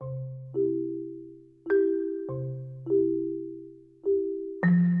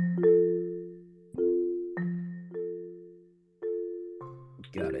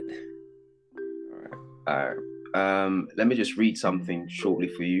let me just read something shortly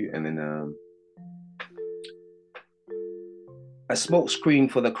for you, and then a smoke screen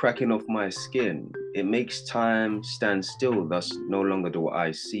for the cracking of my skin. It makes time stand still, thus no longer do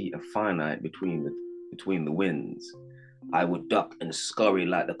I see a finite between the winds. I would duck and scurry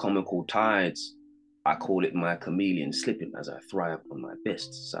like the comical tides. I call it my chameleon slipping as I thrive on my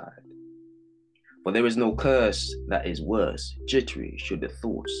best side. For there is no curse that is worse, jittery should the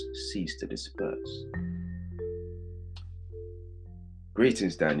thoughts cease to disperse.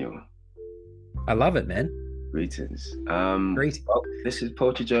 Greetings, Daniel. I love it, man. Greetings. Great. Well, this is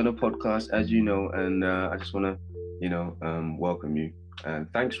Poetry Journal Podcast, as you know, and I just want to, welcome you. And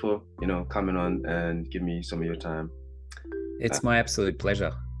thanks for, coming on and giving me some of your time. It's my absolute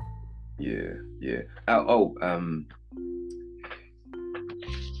pleasure. Yeah.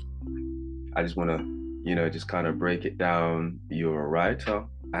 I just want to, just kind of break it down. You're a writer,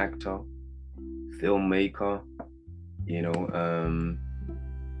 actor, filmmaker,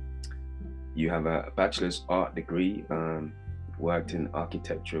 you have a bachelor's art degree, worked in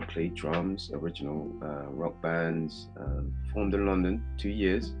architecture, played drums, original rock bands, performed in London 2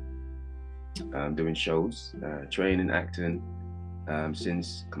 years, doing shows, training acting,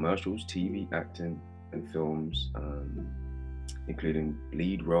 since commercials, TV, acting, and films, including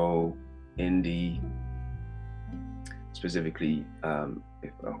lead role, indie, specifically,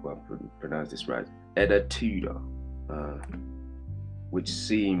 if I pronounce this right, Edda Tudor, which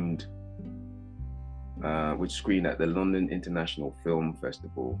screened at the London International Film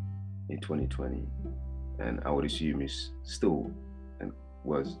Festival in 2020, and I would assume is still and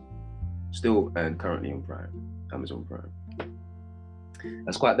currently on Prime, Amazon Prime.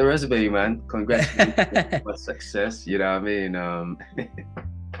 That's quite the resume, man. Congratulations on success. You know what I mean?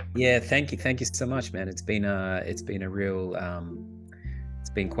 Yeah, thank you so much, man. It's been a real it's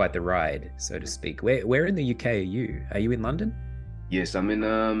been quite the ride, so to speak. Where in the UK are you? Are you in London? Yes, I'm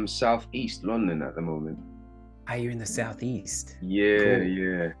in southeast London at the moment. Are you in the southeast? Yeah, cool.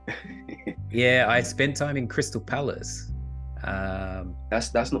 Yeah. Yeah, I spent time in Crystal Palace.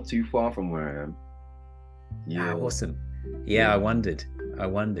 That's not too far from where I am. Yeah, awesome. Yeah, I wondered.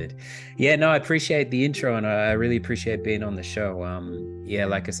 Yeah, no, I appreciate the intro, and I really appreciate being on the show. Yeah,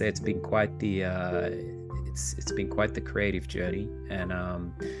 like I said, it's been quite the it's been quite the creative journey, and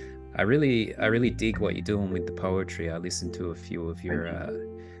I really dig what you're doing with the poetry. I listened to a few of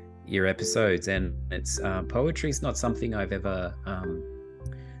your episodes, and it's poetry is not something I've ever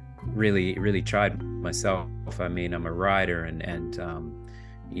really tried myself. I mean, I'm a writer, and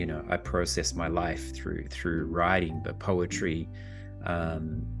I process my life through writing, but poetry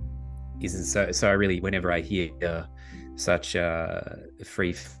isn't so I really, whenever I hear such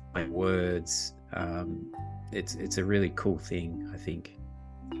free words, it's a really cool thing, I think.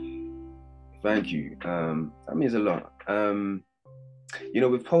 Thank you. That means a lot.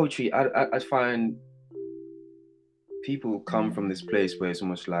 With poetry, I find people come from this place where it's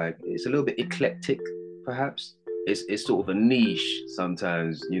almost like it's a little bit eclectic, perhaps. It's sort of a niche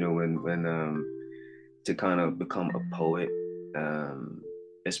sometimes, when to kind of become a poet,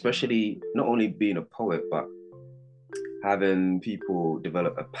 especially not only being a poet, but having people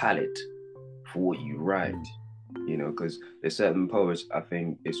develop a palette for what you write, because there's certain poets, I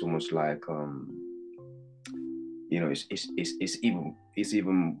think it's almost like, it's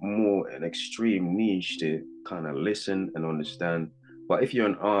even more an extreme niche to kind of listen and understand. But if you're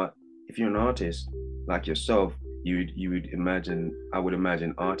an artist like yourself, you would imagine, I would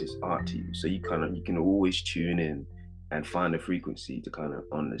imagine art is art to you. So you can always tune in and find a frequency to kind of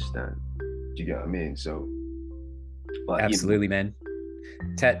understand. Do you get what I mean? So, but absolutely, man.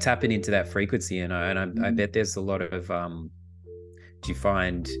 Tapping into that frequency, and I bet there's a lot of do you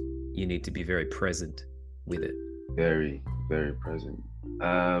find you need to be very present with it? Very, very present.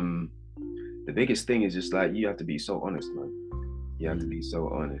 The biggest thing is just like, you have to be so honest, man. You have to be so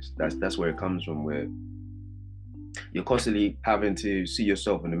honest. That's where it comes from, where you're constantly having to see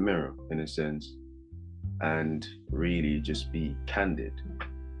yourself in the mirror, in a sense, and really just be candid,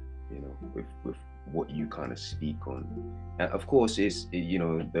 with what you kind of speak on. And of course, it's,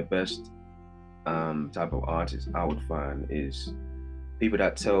 the best type of artist I would find is people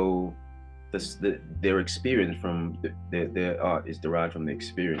that tell their experience from their art is derived from the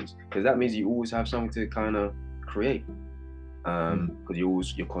experience, because that means you always have something to kind of create, because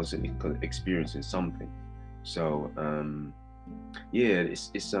you're constantly experiencing something. So yeah,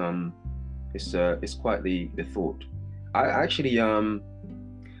 it's quite the thought. I actually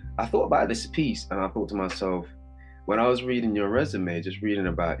I thought about this piece, and I thought to myself, when I was reading your resume, just reading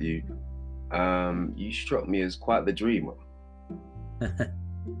about you, you struck me as quite the dreamer. And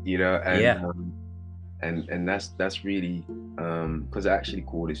and that's really because I actually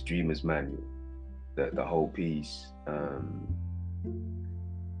call this Dreamer's Manual, the whole piece.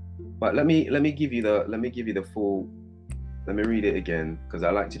 But let me give you the full. Let me read it again, because I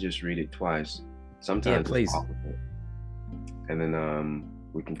like to just read it twice. Sometimes yeah, please. And then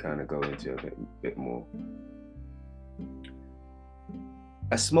we can kind of go into a bit more.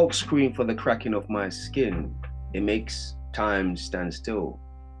 A smoke screen for the cracking of my skin. It makes time stand still.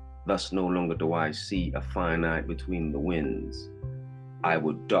 Thus no longer do I see a finite between the winds. I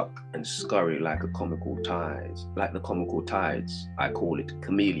would duck and scurry like the comical tides. I call it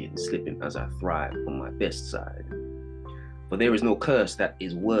chameleon slipping as I thrive on my best side. For there is no curse that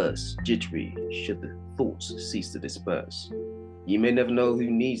is worse, jittery, should the thoughts cease to disperse. You may never know who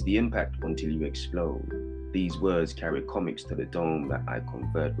needs the impact until you explode. These words carry comics to the dome that I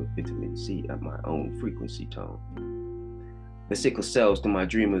convert with vitamin C at my own frequency tone. The sickle cells to my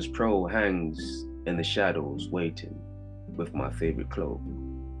dreamer's pro hangs in the shadows waiting with my favorite cloak.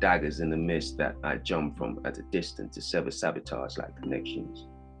 Daggers in the mist that I jump from at a distance to sever sabotage like connections.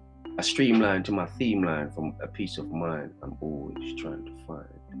 A streamline to my theme line from a peace of mind I'm always trying to find.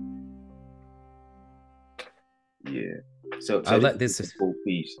 Yeah. So I'll let this is the full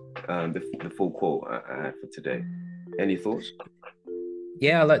piece, the full quote I had for today. Any thoughts?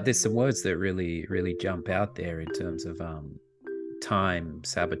 Yeah, there's some words that really, really jump out there in terms of time,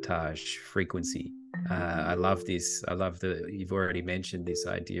 sabotage, frequency. I love this. I love you've already mentioned this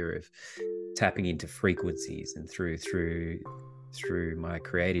idea of tapping into frequencies, and through my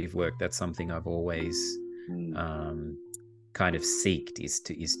creative work, that's something I've always kind of seeked is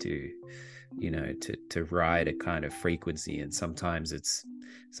to to ride a kind of frequency, and sometimes it's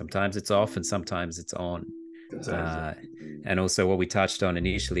off and sometimes it's on. And also what we touched on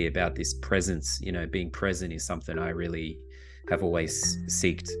initially about this presence, being present is something I really have always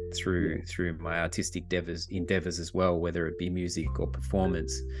seeked through my artistic endeavors as well, whether it be music or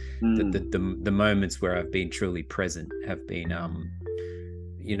performance. The moments where I've been truly present have been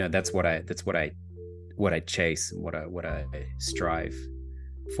that's what I chase and what I strive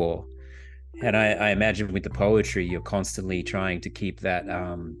for. And I imagine with the poetry, you're constantly trying to keep that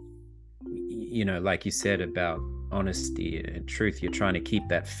like you said about honesty and truth, you're trying to keep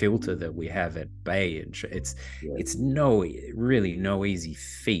that filter that we have at bay, and it's really no easy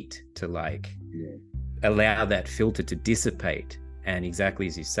feat to allow that filter to dissipate, and exactly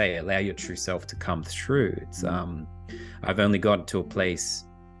as you say, allow your true self to come through. It's I've only gotten to a place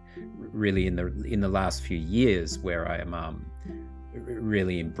really in the last few years where I am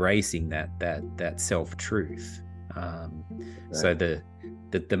really embracing that self-truth. So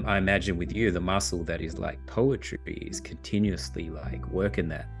I imagine with you, the muscle that is like poetry is continuously working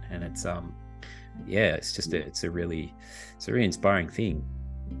that, and it's it's a very inspiring thing.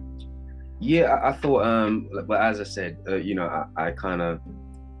 Yeah, I thought but as I said, I kind of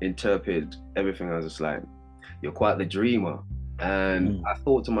interpret everything as just like, you're quite the dreamer, and I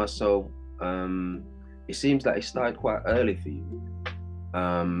thought to myself, it seems like it started quite early for you.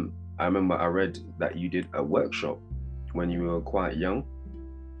 I remember I read that you did a workshop when you were quite young,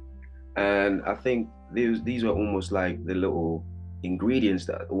 and I think these were almost like the little ingredients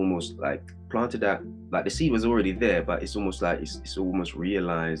that almost planted that, the seed was already there, but it's almost like it's almost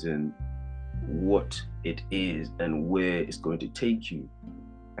realizing what it is and where it's going to take you.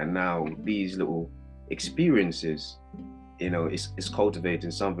 And now these little experiences, it's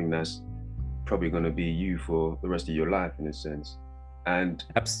cultivating something that's probably going to be you for the rest of your life, in a sense. And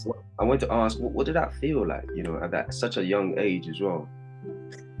I want to ask, what did that feel like, at such a young age as well?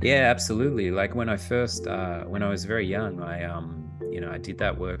 Yeah, absolutely. Like when I was very young, I did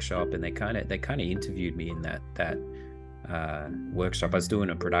that workshop, and they kind of interviewed me in that workshop. I was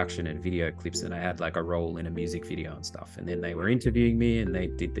doing a production and video clips, and I had a role in a music video and stuff. And then they were interviewing me, and they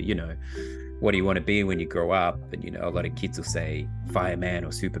did the, what do you want to be when you grow up? And, a lot of kids will say fireman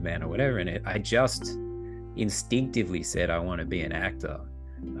or Superman or whatever. And I just instinctively said, I want to be an actor.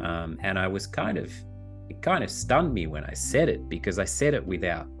 And I was it kind of stunned me when I said it, because I said it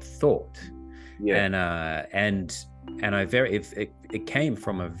without thought. Yeah. And it came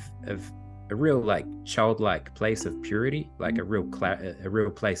from a real childlike place of purity, a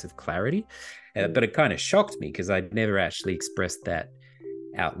real place of clarity. But it kind of shocked me because I'd never actually expressed that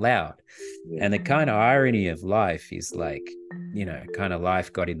out loud. Yeah. And the kind of irony of life is kind of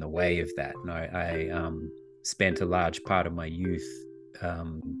life got in the way of that. And I spent a large part of my youth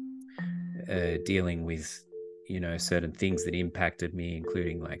dealing with certain things that impacted me,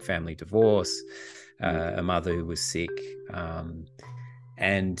 including family divorce, a mother who was sick,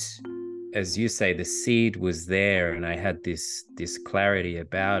 and as you say, the seed was there, and I had this clarity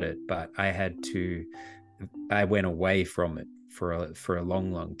about it, but I had to I went away from it for a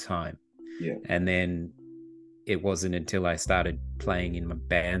long time. Yeah. And then it wasn't until I started playing in my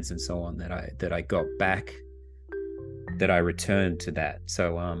bands and so on that I got back, that I returned to that.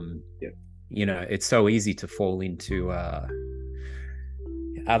 So Yeah. you know, it's so easy to fall into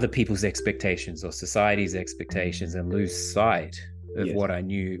other people's expectations or society's expectations and lose sight of Yes. what I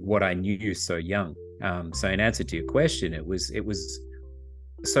knew so young. So in answer to your question, it was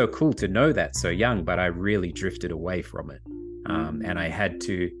so cool to know that so young, but I really drifted away from it. And I had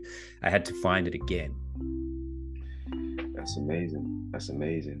to find it again. That's amazing. That's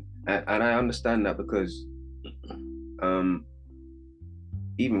amazing. And I understand that because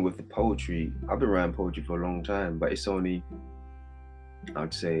even with the poetry, I've been writing poetry for a long time, but it's only,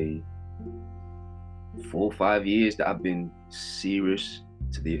 I'd say, 4 or 5 years that I've been serious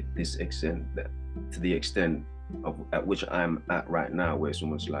to the extent of at which I'm at right now, where it's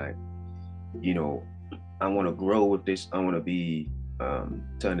almost like, you know, I want to grow with this. I want to be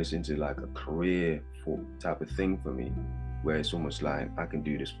turn this into like a career for type of thing for me, where it's almost like I can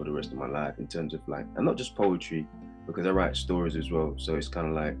do this for the rest of my life in terms of like, and not just poetry, because I write stories as well. So it's kind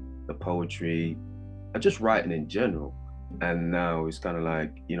of like the poetry, and just writing in general. And now it's kind of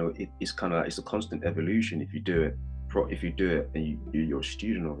like, you know, it's kind of like, it's a constant evolution if you do it and you're a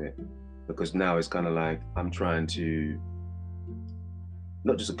student of it, because now it's kind of like I'm trying to,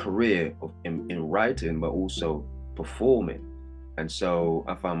 not just a career in writing, but also performing. And so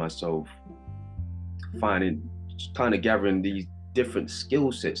I find myself kind of gathering these different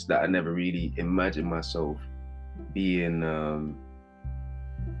skill sets that I never really imagined myself being,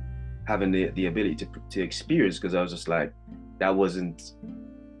 having the ability to experience, because I was just like, that wasn't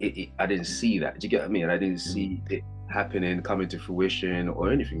it, I didn't see that. Do you get what I mean? I didn't see it happening, coming to fruition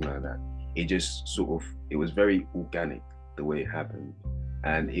or anything like that. It just sort of, it was very organic the way it happened.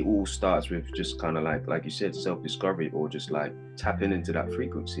 And it all starts with just kind of like you said, self-discovery, or just like tapping into that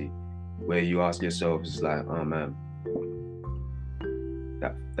frequency where you ask yourself, it's like, oh man,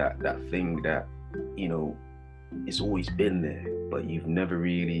 that thing that, you know, it's always been there, but you've never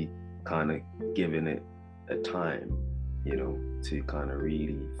really kind of given it a time, you know, to kind of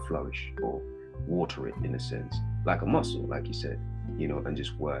really flourish or water it, in a sense, like a muscle, like you said, you know, and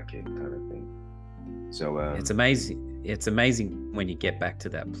just working kind of thing. So it's amazing when you get back to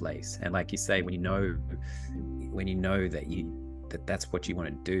that place, and like you say, when you know that that's what you want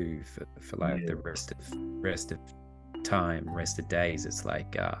to do for like the rest of time, rest of days. It's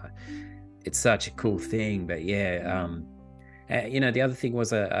like it's such a cool thing. But you know, the other thing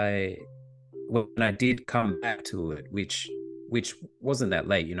was when I did come back to it, which wasn't that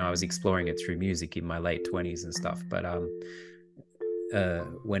late, you know, I was exploring it through music in my late 20s and stuff, but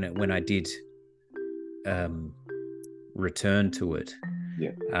when I did return to it,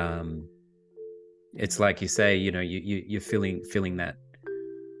 it's like you say, you know, you're filling that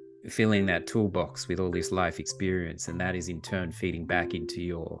toolbox with all this life experience, and that is in turn feeding back into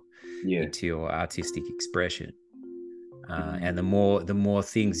your artistic expression. And the more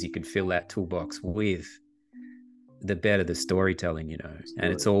things you can fill that toolbox with, the better the storytelling, you know.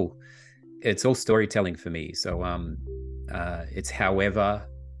 And it's all storytelling for me. So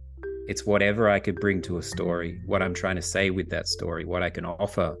it's whatever I could bring to a story, what I'm trying to say with that story, what I can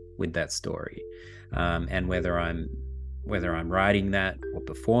offer with that story, and whether I'm writing that or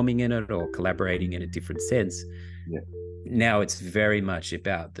performing in it or collaborating in a different sense. Now it's very much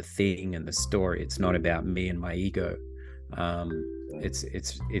about the thing and the story. It's not about me and my ego.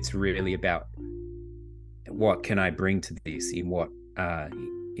 It's really about what can I bring to this, in what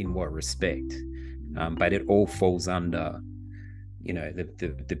respect. But it all falls under, you know,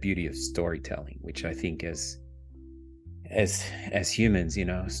 the beauty of storytelling, which I think as humans, you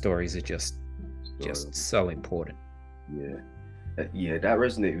know, stories are just so important. Yeah, that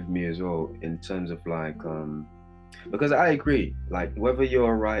resonated with me as well, in terms of like, because I agree, like whether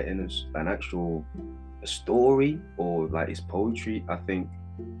you're writing an actual story or like it's poetry, I think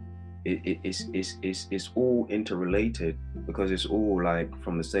it's all interrelated, because it's all like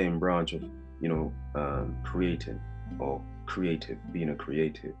from the same branch of, you know, creating or creative, being a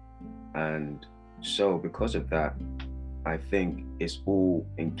creative. And so because of that, I think it's all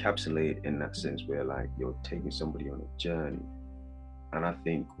encapsulated in that sense, where like you're taking somebody on a journey. And I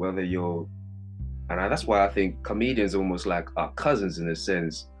think that's why I think comedians almost like are cousins in a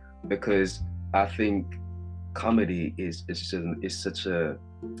sense, because I think comedy is it's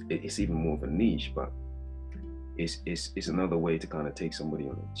even more of a niche, but it's another way to kind of take somebody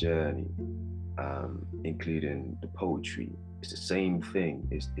on a journey, including the poetry. It's the same thing.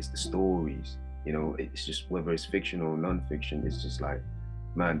 It's the stories, you know. It's just whether it's fiction or non-fiction. It's just like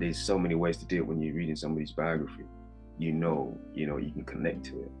man, there's so many ways to do it when you're reading somebody's biography. You know, you can connect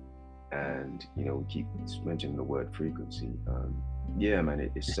to it. And, we keep mentioning the word frequency. Yeah,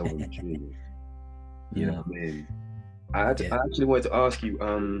 man, it's so intriguing. You know what I mean? I actually wanted to ask you,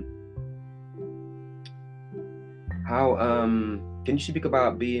 how, can you speak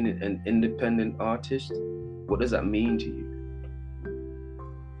about being an independent artist? What does that mean to you?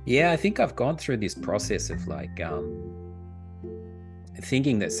 Yeah, I think I've gone through this process of like,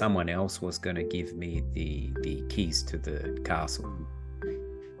 thinking that someone else was going to give me the keys to the castle.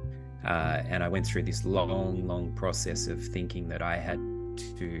 And I went through this long process of thinking that I had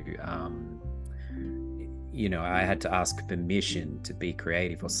to, I had to ask permission to be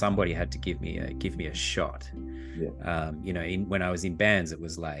creative, or somebody had to give me a shot. Yeah. When I was in bands, it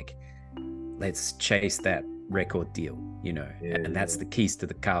was like, let's chase that record deal, and that's the keys to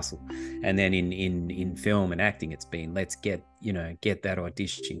the castle. And then in film and acting, it's been, let's get that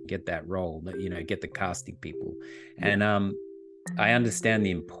audition, get that role, get the casting people. And I understand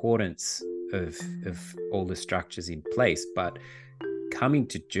the importance of all the structures in place, but moving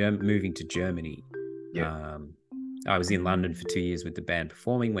to Germany, I was in London for 2 years with the band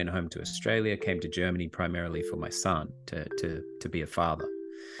performing, went home to Australia, came to Germany primarily for my son to be a father,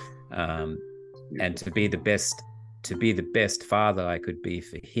 and to be the best father I could be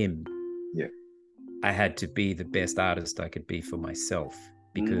for him. Yeah, I had to be the best artist I could be for myself,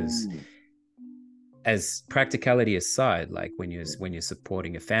 because as practicality aside, like when you're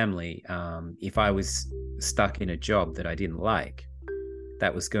supporting a family, if I was stuck in a job that I didn't like,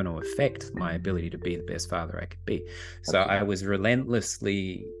 that was going to affect my ability to be the best father I could be. So I was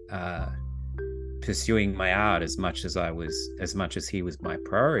relentlessly pursuing my art as much as he was my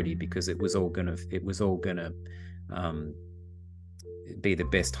priority, because it was all gonna be the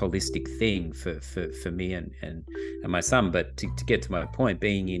best holistic thing for me and my son. But to get to my point,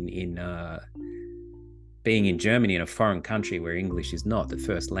 being in Germany, in a foreign country where English is not the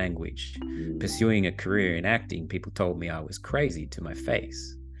first language, pursuing a career in acting, people told me I was crazy to my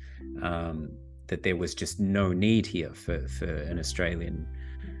face, that there was just no need here for an Australian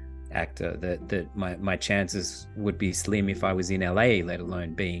actor, that my chances would be slim if I was in LA, let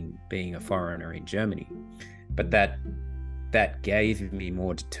alone being a foreigner in Germany. But that gave me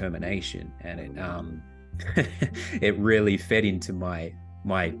more determination, and it really fed into my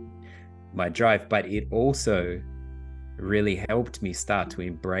drive. But it also really helped me start to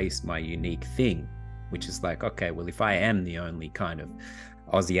embrace my unique thing, which is like, okay, well, if I am the only kind of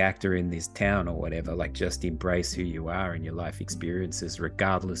Aussie actor in this town or whatever, like, just embrace who you are and your life experiences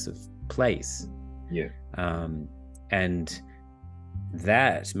regardless of place. Yeah. And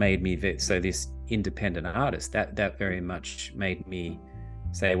that made me so this independent artist, that very much made me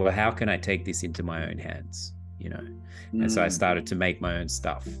say, well, how can I take this into my own hands, And so I started to make my own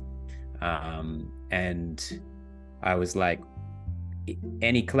stuff. And I was like,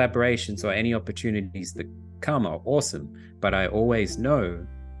 any collaborations or any opportunities that come are awesome, but I always know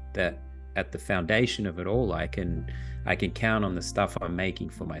that at the foundation of it all, I can count on the stuff I'm making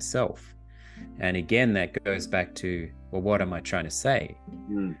for myself. And again, that goes back to, well, what am I trying to say?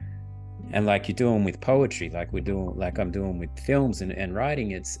 And like you're doing with poetry, like I'm doing with films and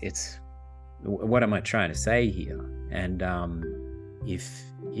writing, it's what am I trying to say here? And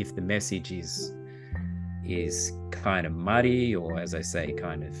if the message is kind of muddy, or, as I say,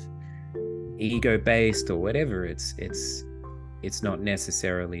 kind of ego based or whatever, it's not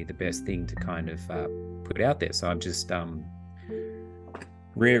necessarily the best thing to kind of put out there. So I'm just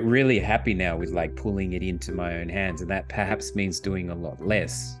really happy now with like pulling it into my own hands, and that perhaps means doing a lot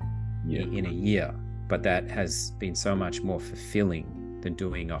less in a year, but that has been so much more fulfilling than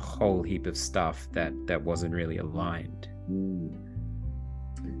doing a whole heap of stuff that wasn't really aligned.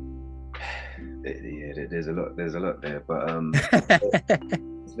 Yeah, there's a lot there, but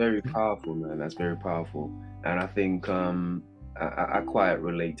it's very powerful, man. That's very powerful. And I think I quite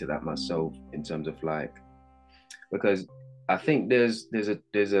relate to that myself, in terms of like, because I think there's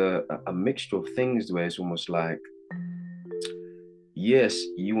a mixture of things where it's almost like, yes,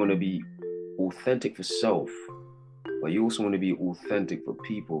 you want to be authentic for self, but you also want to be authentic for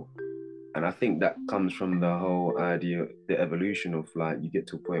people. And I think that comes from the whole idea, the evolution of like, you get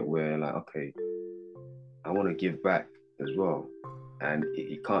to a point where like, okay, I want to give back as well. And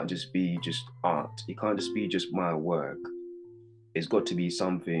it can't just be just art. It can't just be just my work. It's got to be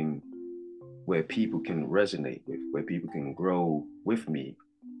something where people can resonate with, where people can grow with me,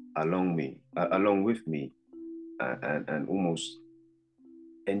 along with me, and almost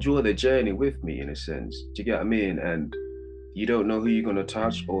enjoy the journey with me, in a sense. Do you get what I mean? And you don't know who you're gonna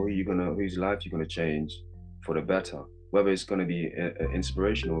touch, or whose life you're gonna change for the better. whether it's going to be an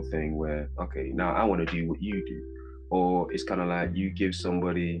inspirational thing where, okay, now I want to do what you do, or it's kind of like you give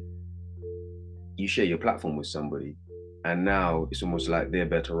somebody, you share your platform with somebody, and now it's almost like they're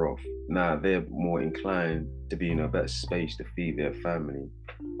better off. Now they're more inclined to be in a better space to feed their family,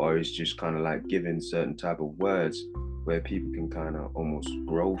 or it's just kind of like giving certain type of words where people can kind of almost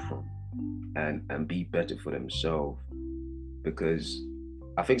grow from and be better for themselves. Because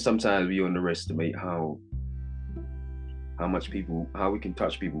I think sometimes we underestimate how we can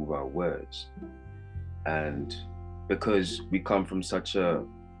touch people with our words. And because we come from such a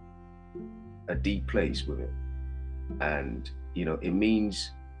deep place with it, and it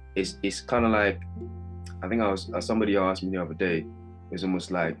means it's kind of like, I think somebody asked me the other day, it's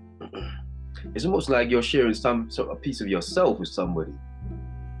almost like you're sharing a piece of yourself with somebody.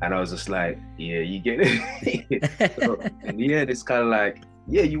 And I was just like, yeah, you get it. So in the end, it's kind of like,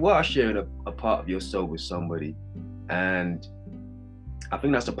 yeah, you are sharing a part of yourself with somebody. And I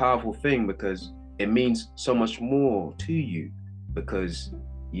think that's a powerful thing, because it means so much more to you, because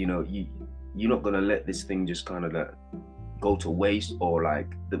you're not gonna let this thing just kind of go to waste, or like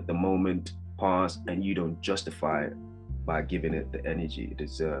the moment pass and you don't justify it by giving it the energy it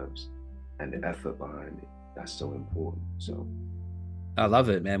deserves and the effort behind it. That's so important. So I love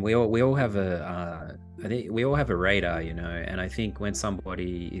it, man. We all have I think we all have a radar, and I think when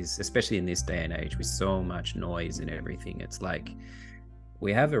somebody is, especially in this day and age with so much noise and everything, it's like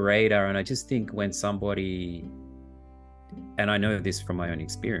we have a radar. And I just think when somebody, and I know this from my own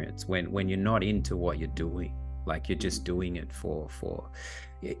experience, when you're not into what you're doing, like you're just doing it for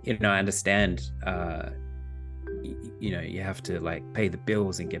I understand, you have to like pay the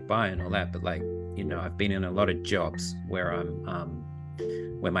bills and get by and all that, but like, I've been in a lot of jobs where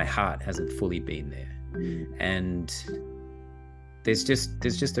where my heart hasn't fully been there, and there's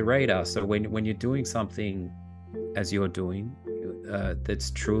just a radar. So when you're doing something as you're doing,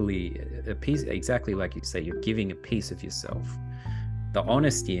 that's truly a piece, exactly like you say, you're giving a piece of yourself, the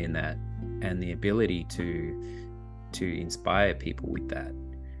honesty in that, and the ability to inspire people with that.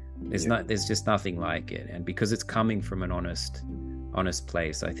 There's just nothing like it. And because it's coming from an honest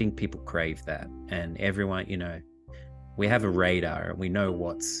place, I think people crave that. And everyone, we have a radar, and we know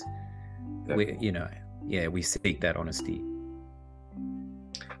what's, we seek that honesty.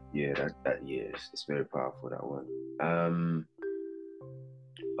 Yeah, it's very powerful, that one.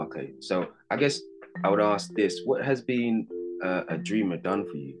 Okay, so I guess I would ask this: what has been a dreamer done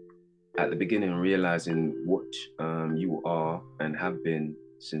for you at the beginning, realizing what you are and have been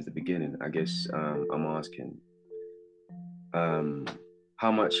since the beginning? I guess I'm asking,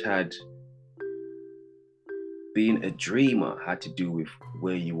 how much had being a dreamer had to do with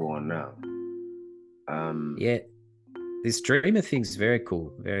where you are now? This dreamer thing's very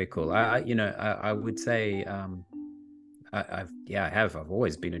cool, very cool. I would say I've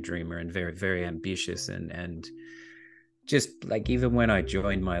always been a dreamer, and very, very ambitious, and just like, even when I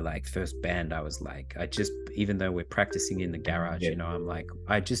joined my like first band, I was like, even though we're practicing in the garage, I'm like,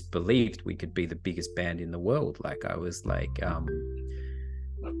 I just believed we could be the biggest band in the world. Like I was like,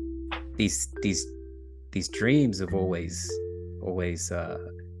 these dreams have always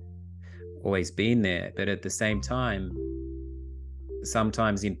been there. But at the same time,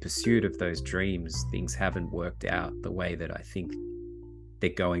 sometimes in pursuit of those dreams, things haven't worked out the way that I think they're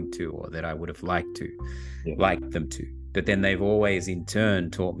going to, or that I would have liked them to. But then they've always in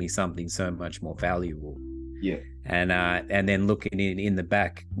turn taught me something so much more valuable. Yeah. And then looking in the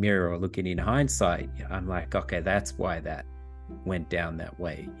back mirror, or looking in hindsight, I'm like, okay, that's why that went down that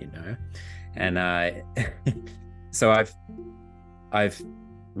way, And so I've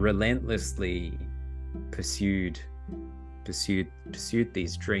relentlessly pursued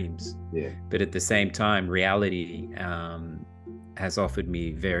these dreams. Yeah. But at the same time, reality has offered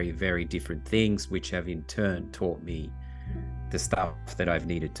me very, very different things, which have in turn taught me the stuff that I've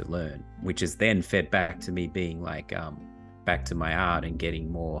needed to learn, which has then fed back to me being like back to my art and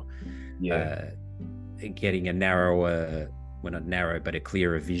getting more getting a narrower, well, not narrow, but a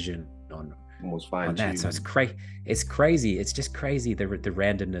clearer vision on that. So it's crazy. It's just crazy, the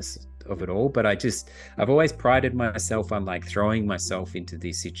randomness of it all. But I've always prided myself on like throwing myself into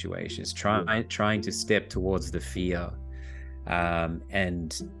these situations, trying to step towards the fear,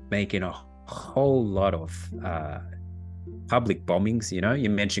 and making a whole lot of public bombings. You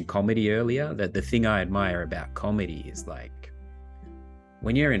mentioned comedy earlier. That the thing I admire about comedy is like,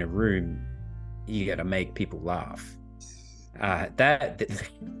 when you're in a room, you got to make people laugh.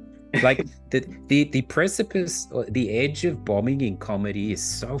 Like the precipice, or the edge of bombing in comedy is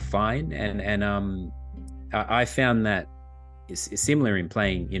so fine, and I found that it's similar in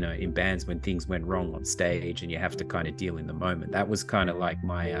playing, you know, in bands when things went wrong on stage and you have to kind of deal in the moment. That was kind of like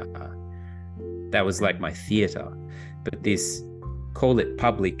my theater. But this, call it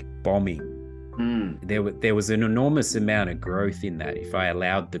public bombing, there was an enormous amount of growth in that if I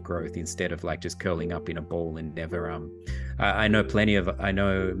allowed the growth instead of like just curling up in a ball and never I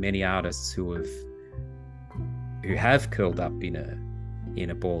know many artists who have curled up in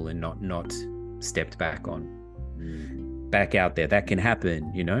a ball and not stepped back out there. That can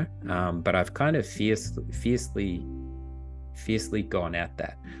happen, you know. But I've kind of fiercely gone at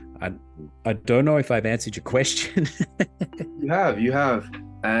that. I don't know if I've answered your question. You have,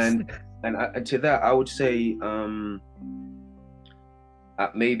 and to that I would say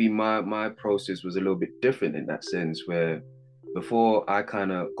maybe my process was a little bit different in that sense, where before I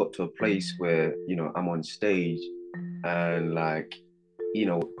kind of got to a place where, you know, I'm on stage and like, you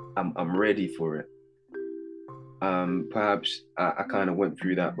know, I'm ready for it. Perhaps I kind of went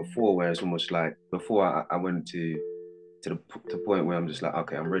through that before, where it's almost like before I went to the point where I'm just like,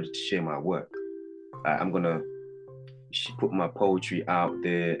 okay, I'm ready to share my work. I'm gonna put my poetry out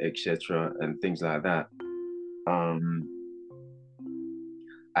there, etc., and things like that.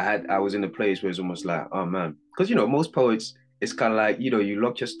 I was in a place where it's almost like, oh man, because you know most poets, it's kind of like, you know, you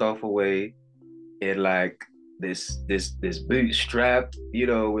lock your stuff away in like this boot strap, you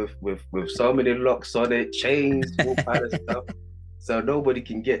know, with so many locks on it, chains, all kind of stuff, so nobody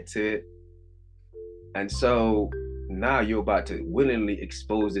can get to it. And so now you're about to willingly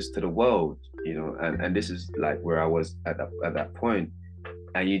expose this to the world, you know, and this is like where I was at that point.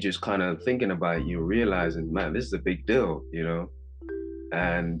 And you just kind of thinking about it, you're realizing, man, this is a big deal, you know.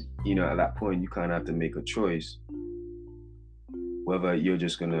 And you know, at that point you kind of have to make a choice whether you're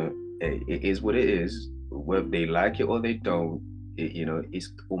just gonna, it is what it is, whether they like it or they don't. You know,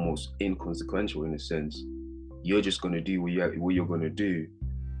 it's almost inconsequential in a sense. You're just gonna do what you're gonna do.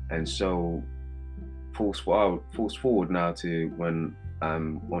 And so force forward now to when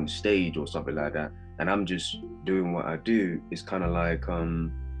I'm on stage or something like that, and I'm just doing what I do. It's kind of like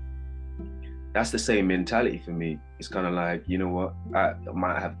that's the same mentality for me. It's kind of like, you know what, I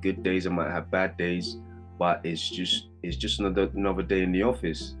might have good days, I might have bad days, but it's just another day in the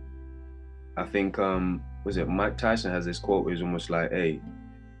office. I think was it Mike Tyson has this quote where it's almost like, hey,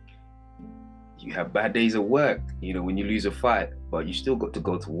 you have bad days at work, you know, when you lose a fight, but you still got to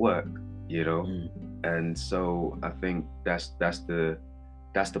go to work, you know. And so I think that's the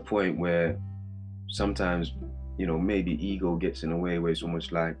point where sometimes, you know, maybe ego gets in the way, where it's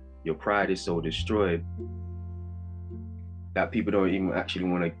almost like your pride is so destroyed that people don't even actually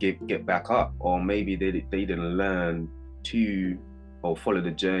want to get back up, or maybe they didn't learn to, or follow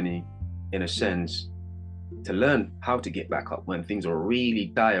the journey in a sense to learn how to get back up when things are really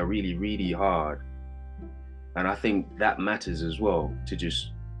dire, really, really hard. And I think that matters as well, to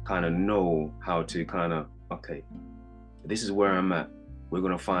just kind of know how to kind of, okay, this is where I'm at, we're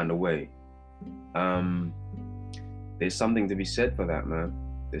gonna find a way. There's something to be said for that, man.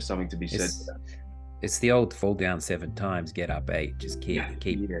 There's something to be said for that. It's the old fall down 7 times, get up 8. Just keep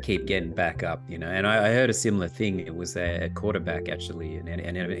getting back up, you know. And I heard a similar thing. It was a quarterback, actually, an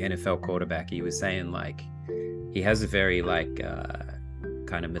NFL quarterback. He was saying like he has a very like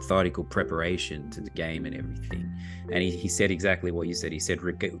kind of methodical preparation to the game and everything. And he said exactly what you said. He said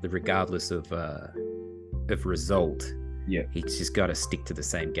regardless of result, he's just got to stick to the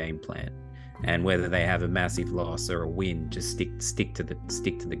same game plan. And whether they have a massive loss or a win, just stick to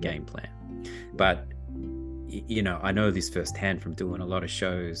the game plan. But you know, I know this firsthand from doing a lot of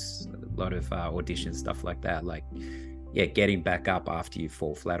shows, a lot of auditions, stuff like that. Like, yeah, getting back up after you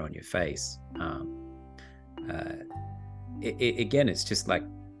fall flat on your face. Again, it's just like,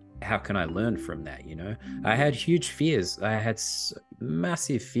 how can I learn from that? You know, I had huge fears. I had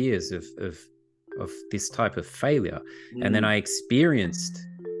massive fears of this type of failure, and then I experienced,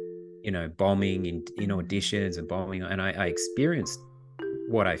 you know, bombing in auditions and bombing, and I experienced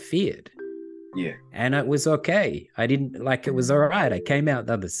what I feared. Yeah. And it was okay. I didn't, like, it was all right. I came out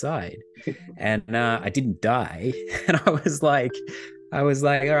the other side and I didn't die. And I was like, all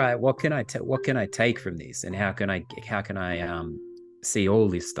right, what can I take from this? And how can I see all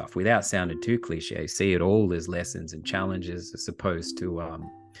this stuff without sounding too cliche, see it all as lessons and challenges as opposed to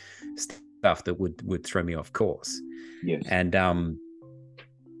stuff that would throw me off course. Yes. And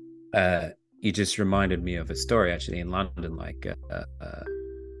you just reminded me of a story actually in London. Like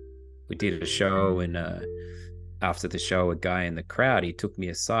we did a show and after the show, a guy in the crowd, he took me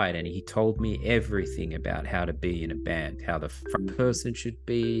aside and he told me everything about how to be in a band, how the front person should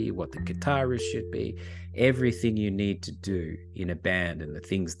be, what the guitarist should be, everything you need to do in a band, and the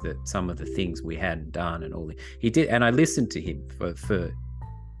things that, some of the things we hadn't done, and all. He did, and I listened to him for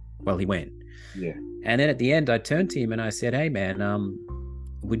well, he went. Yeah. And then at the end, I turned to him and I said, "Hey man,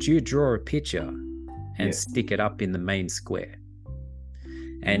 would you draw a picture and stick it up in the main square?"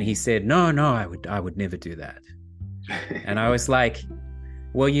 And he said, no, I would never do that. And I was like,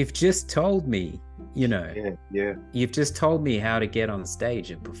 well, you've just told me, you know, you've just told me how to get on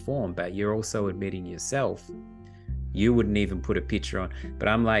stage and perform, but you're also admitting yourself you wouldn't even put a picture on. But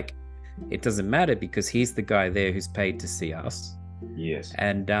I'm like, it doesn't matter, because he's the guy there who's paid to see us. Yes.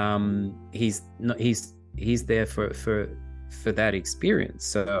 And he's there for that experience.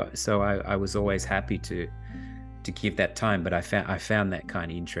 So I was always happy to give that time, but I found that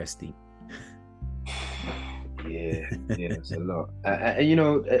kind of interesting. Yeah, it's a lot. And you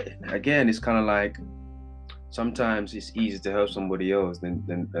know, again, it's kind of like sometimes it's easier to help somebody else than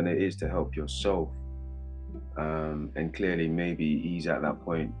it is to help yourself. And clearly, maybe he's at that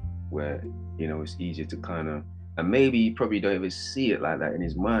point where, you know, it's easier to kind of, and maybe he probably don't even see it like that in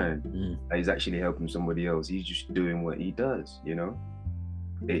his mind. That he's actually helping somebody else. He's just doing what he does, you know.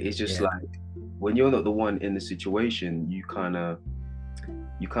 It's just like, when you're not the one in the situation, you kind of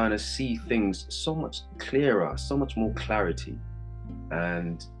see things so much clearer, so much more clarity.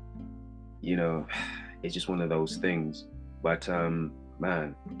 And, you know, it's just one of those things. But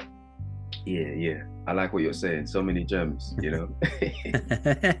man, yeah, I like what you're saying. So many gems, you know.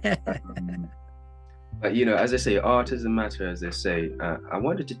 But, you know, as I say, art is a matter, as they say. I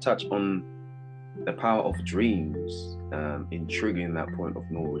wanted to touch on the power of dreams in triggering that point of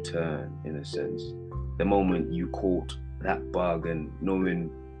no return, in a sense. The moment you caught that bug and knowing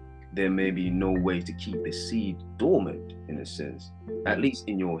there may be no way to keep the seed dormant, in a sense, at least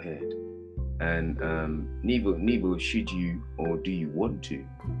in your head. And neither should you, or do you want to,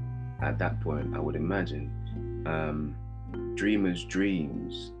 at that point, I would imagine. Dreamers'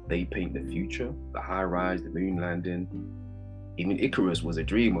 dreams, they paint the future, the high rise, the moon landing. Even Icarus was a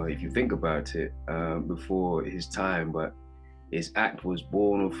dreamer, if you think about it, before his time, but his act was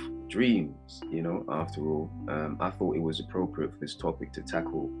born of dreams, you know, after all. I thought it was appropriate for this topic to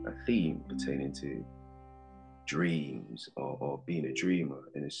tackle a theme pertaining to dreams, or being a dreamer,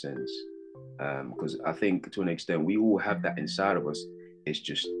 in a sense. Because I think, to an extent, we all have that inside of us. It's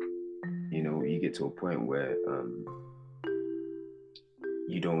just, you know, you get to a point where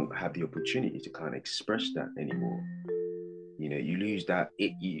you don't have the opportunity to kind of express that anymore. You know, you lose that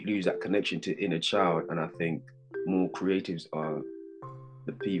connection to inner child. And I think more creatives are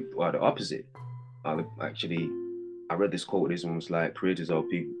the opposite. Actually, I read this quote. This one was like, creators are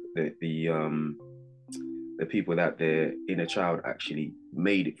people that the people that their inner child actually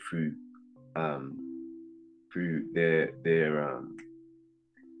made it through their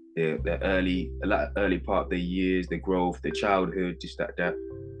early part of their years, their growth, their childhood, just that.